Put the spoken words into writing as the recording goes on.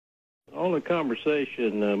On the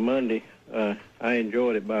conversation Monday, I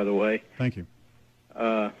enjoyed it, by the way. Thank you.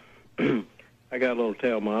 I got a little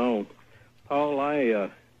tale of my own. Paul, I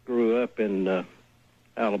grew up in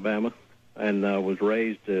Alabama and was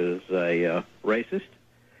raised as a racist.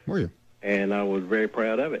 Were you? And I was very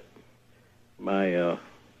proud of it. My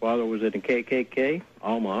father was in the KKK.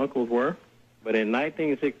 All my uncles were. But in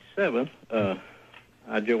 1967,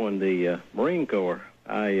 I joined the Marine Corps.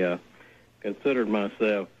 I considered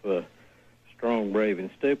myself strong, brave, and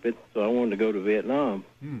stupid, so I wanted to go to Vietnam,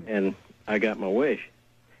 and I got my wish.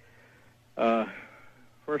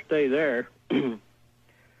 First day there,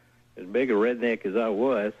 as big a redneck as I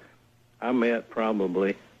was, I met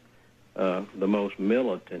probably the most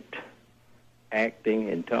militant, acting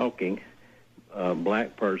and talking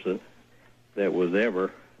black person that was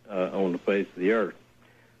ever on the face of the earth.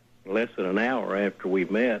 Less than an hour after we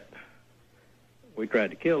met, we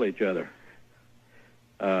tried to kill each other.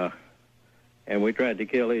 And we tried to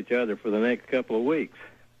kill each other for the next couple of weeks,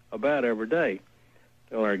 about every day,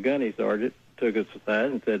 till our gunny sergeant took us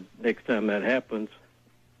aside and said, next time that happens,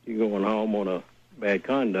 you're going home on a bad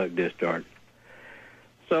conduct discharge.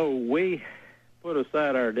 So we put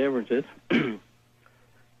aside our differences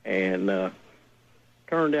and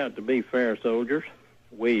turned out to be fair soldiers.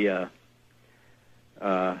 We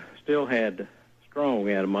still had strong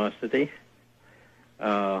animosity,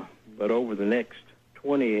 but over the next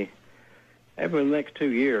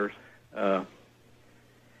 2 years,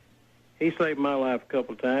 he saved my life a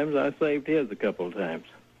couple of times. I saved his a couple of times.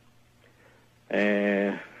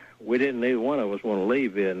 And we didn't, neither one of us want to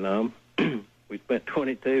leave Vietnam. We spent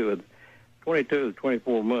 22 of the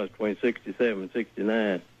 24 months, between 67 and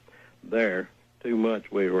 69 there. 2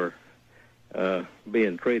 months we were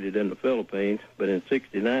being treated in the Philippines, but in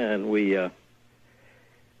 69 we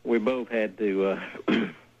both had to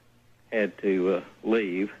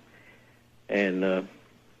leave, and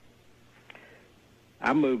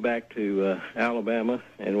I moved back to Alabama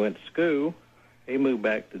and went to school. He moved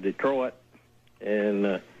back to Detroit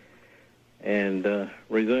and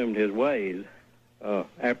resumed his ways.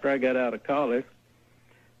 After I got out of college,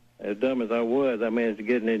 as dumb as I was, I managed to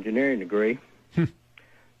get an engineering degree.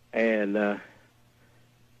 And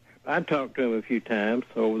I talked to him a few times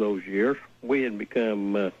over those years. We had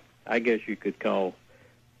become, I guess you could call,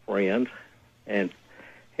 friends. And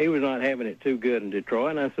he was not having it too good in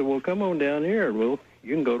Detroit. And I said, well, come on down here, and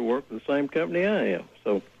you can go to work for the same company I am.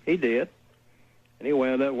 So he did. And he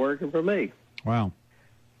wound up working for me. Wow.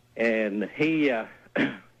 And he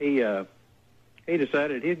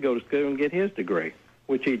decided he'd go to school and get his degree,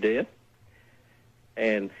 which he did.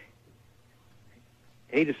 And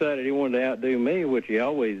he decided he wanted to outdo me, which he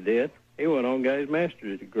always did. He went on and got his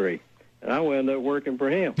master's degree, and I wound up working for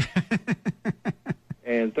him.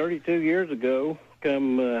 And 32 years ago,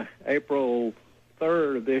 come April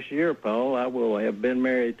 3rd of this year, Paul, I will have been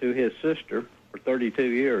married to his sister for 32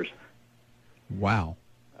 years. Wow.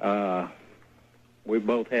 We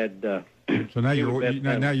both had. So now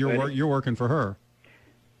you're working for her.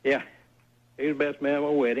 Yeah. He was the best man at my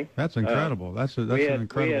wedding. That's incredible. That's an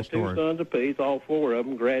incredible story. We had 2 sons apiece. All 4 of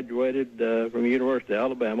them graduated from the University of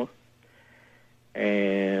Alabama.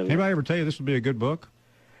 And anybody ever tell you this would be a good book?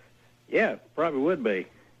 Yeah, probably would be.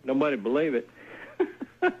 Nobody would believe it.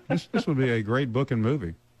 This would be a great book and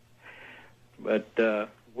movie. But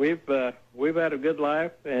we've had a good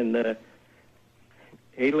life, and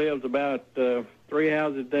he lives about 3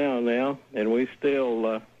 houses down now, and we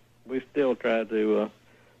still try to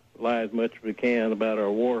lie as much as we can about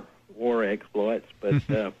our war exploits, but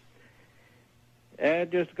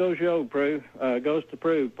it just goes to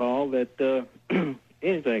prove, Paul, that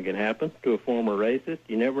anything can happen to a former racist.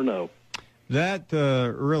 You never know. That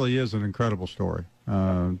really is an incredible story.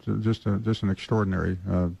 Just an extraordinary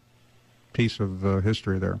piece of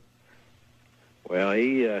history there. Well,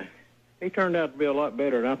 he turned out to be a lot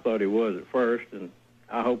better than I thought he was at first, and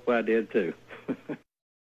I hope I did too.